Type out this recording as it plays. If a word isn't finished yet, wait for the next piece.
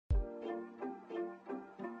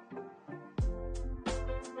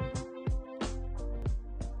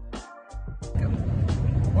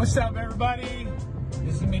What's up, everybody?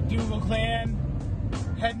 This is McDougal Clan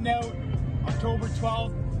heading out October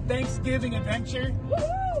 12th, Thanksgiving adventure.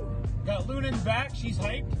 Woo! Got Luna in the back, she's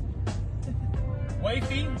hyped.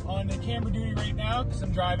 Wifey on the camera duty right now because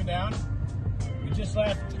I'm driving down. We just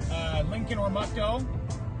left Lincoln or Muckdo.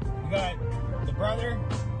 We got the brother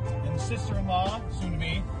and the sister-in-law, soon to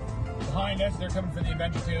be, behind us. They're coming for the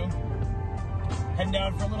adventure too. Heading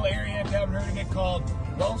down for a little area, if you haven't heard of it, called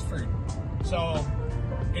Wellsford. So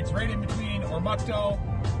it's right in between Ormuckdo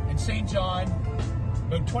and St. John.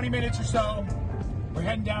 About 20 minutes or so. We're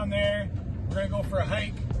heading down there. We're gonna go for a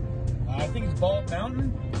hike. I think it's Bald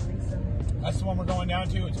Mountain. That's the one we're going down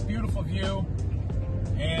to. It's a beautiful view.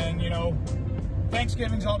 And you know,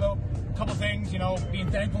 Thanksgiving's all about a couple things, you know, being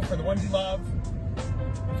thankful for the ones you love,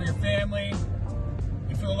 for your family,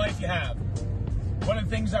 and for the life you have. One of the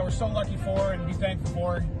things that we're so lucky for and be thankful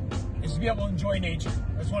for is to be able to enjoy nature.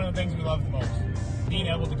 That's one of the things we love the most. Being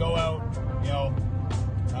able to go out, you know,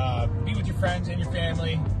 be with your friends and your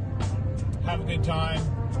family, have a good time,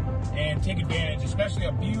 and take advantage, especially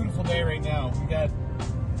a beautiful day right now. We got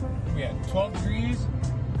 12 degrees,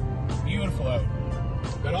 beautiful out.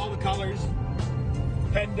 Got all the colors.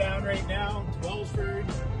 Heading down right now to Wellsford.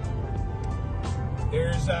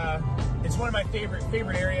 It's one of my favorite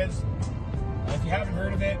areas. If you haven't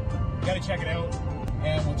heard of it, you gotta check it out,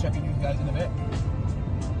 and we'll check in with you guys in a bit.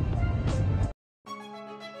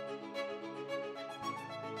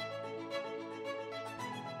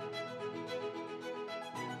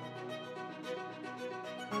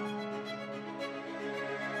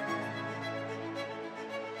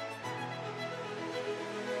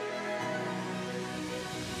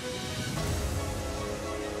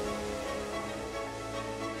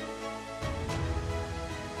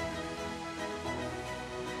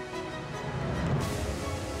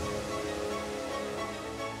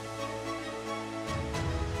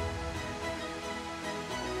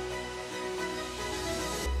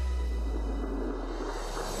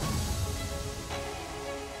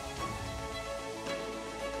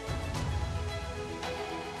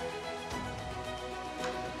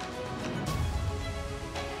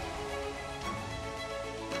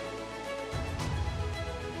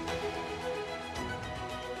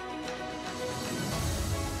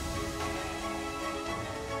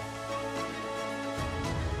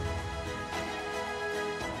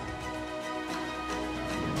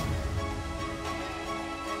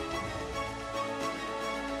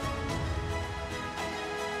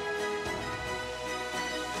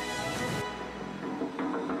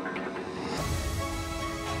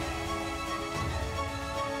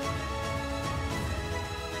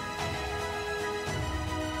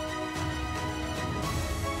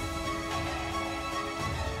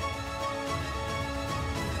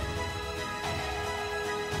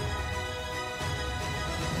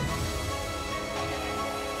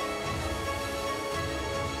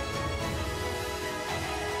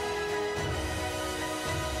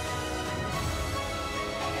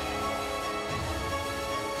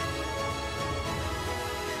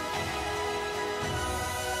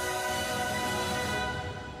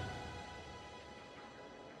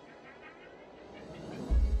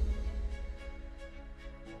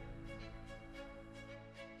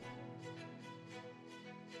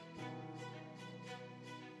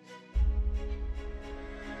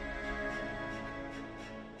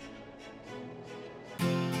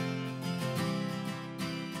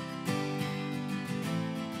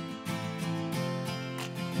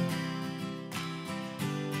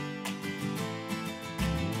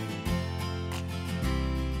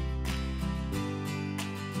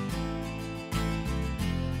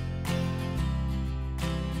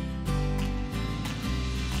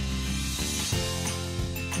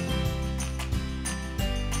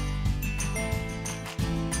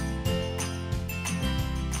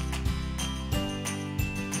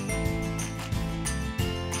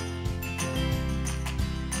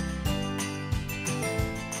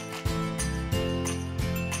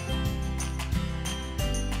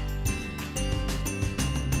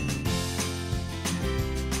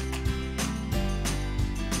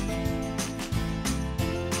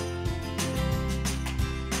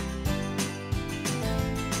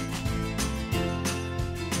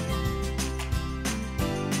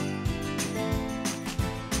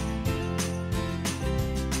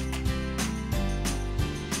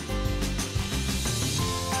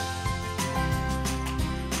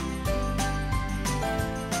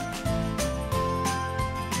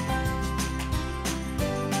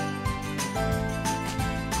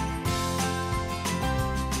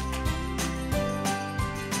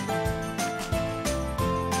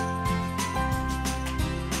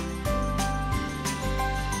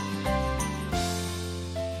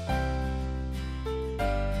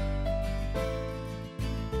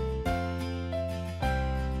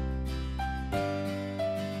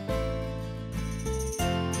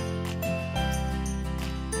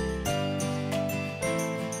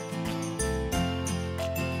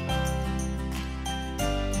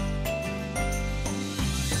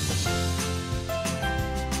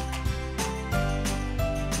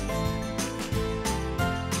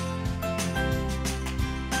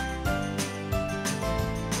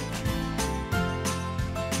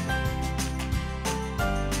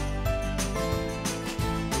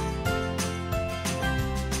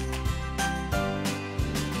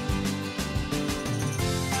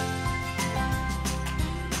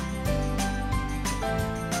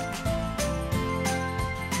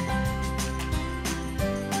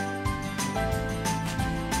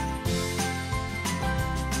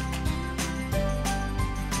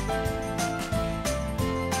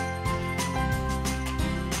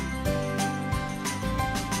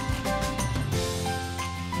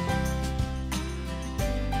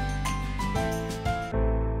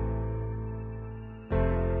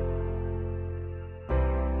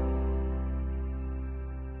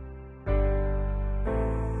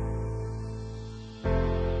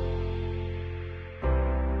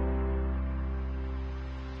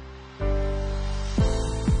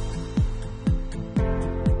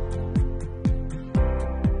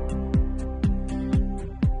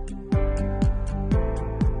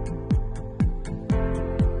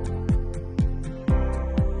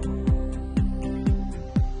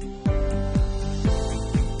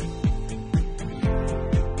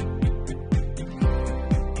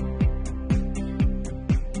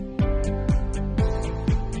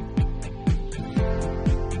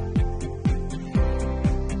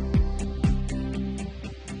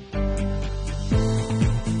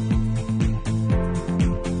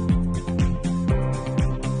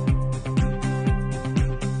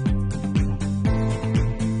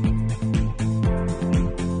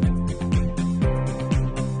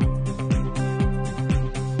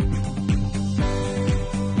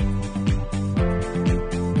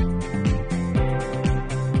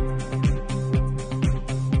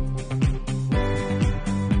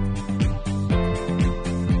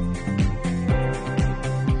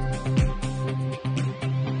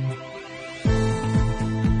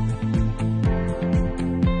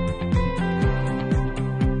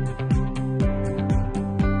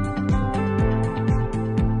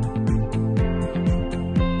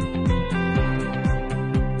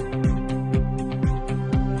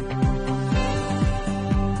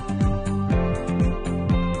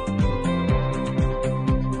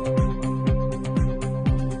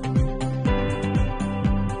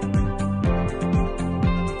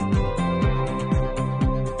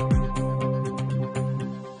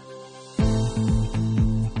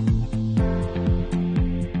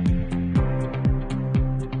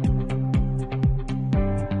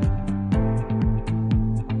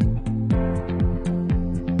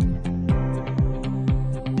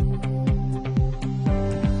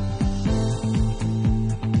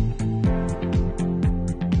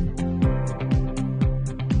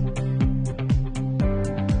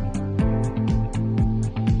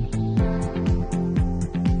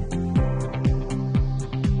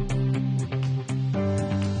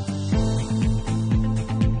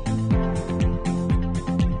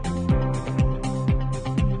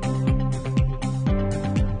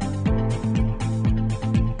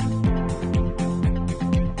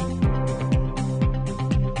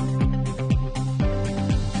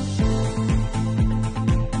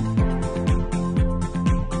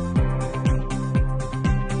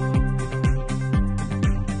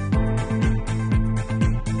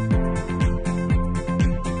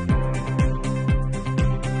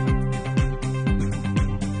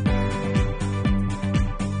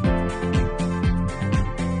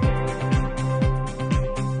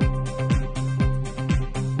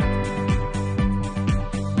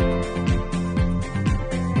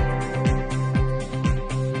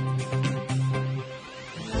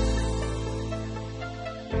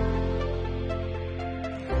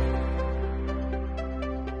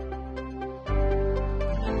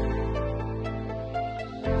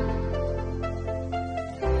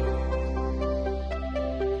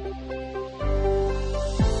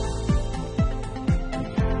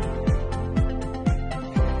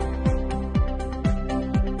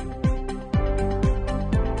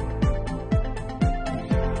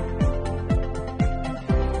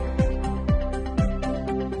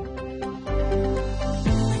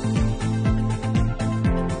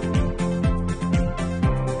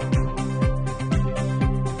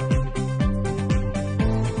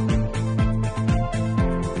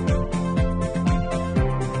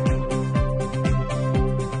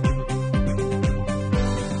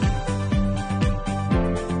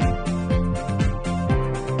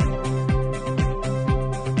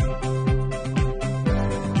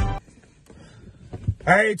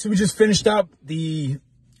 All right, so we just finished up the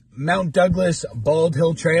Mount Douglas Bald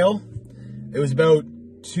Hill Trail. It was about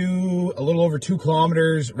a little over 2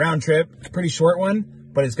 kilometers round trip. It's a pretty short one,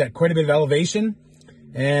 but it's got quite a bit of elevation.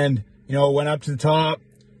 And, you know, went up to the top,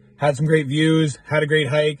 had some great views, had a great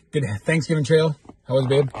hike. Good Thanksgiving trail. How was it,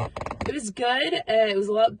 babe? It was good. It was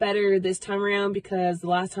a lot better this time around because the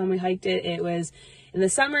last time we hiked it, it was in the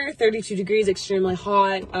summer, 32 degrees, extremely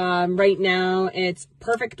hot. Right now, it's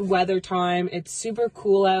perfect weather time. It's super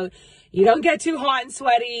cool out. You don't get too hot and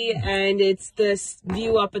sweaty, and it's this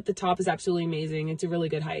view up at the top is absolutely amazing. It's a really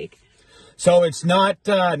good hike. So it's not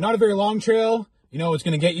a very long trail. You know, it's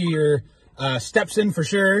going to get you your steps in for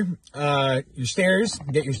sure. Your stairs,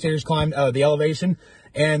 get your stairs climbed out of the elevation,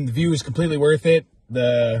 and the view is completely worth it.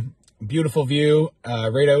 The beautiful view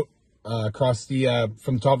right out across the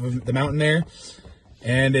from the top of the mountain there.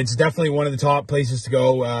 And it's definitely one of the top places to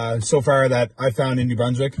go so far that I found in New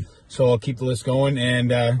Brunswick. So I'll keep the list going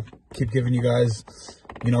and keep giving you guys,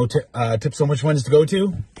 you know, tips on which ones to go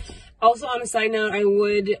to. Also, on a side note, I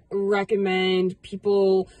would recommend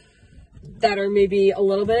people that are maybe a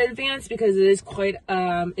little bit advanced because it is quite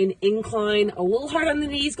an incline, a little hard on the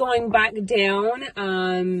knees going back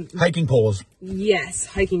down. Hiking poles. Yes,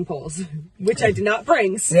 hiking poles, which I did not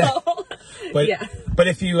bring. So, yeah. But, yeah. But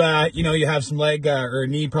if you, you know, you have some leg or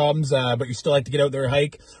knee problems, but you still like to get out there and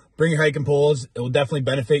hike, bring your hiking poles. It will definitely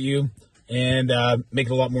benefit you and make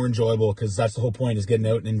it a lot more enjoyable because that's the whole point is getting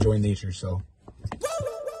out and enjoying nature. So,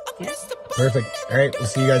 Yes. Perfect. All right, we'll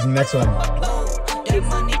see you guys in the next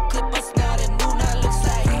one.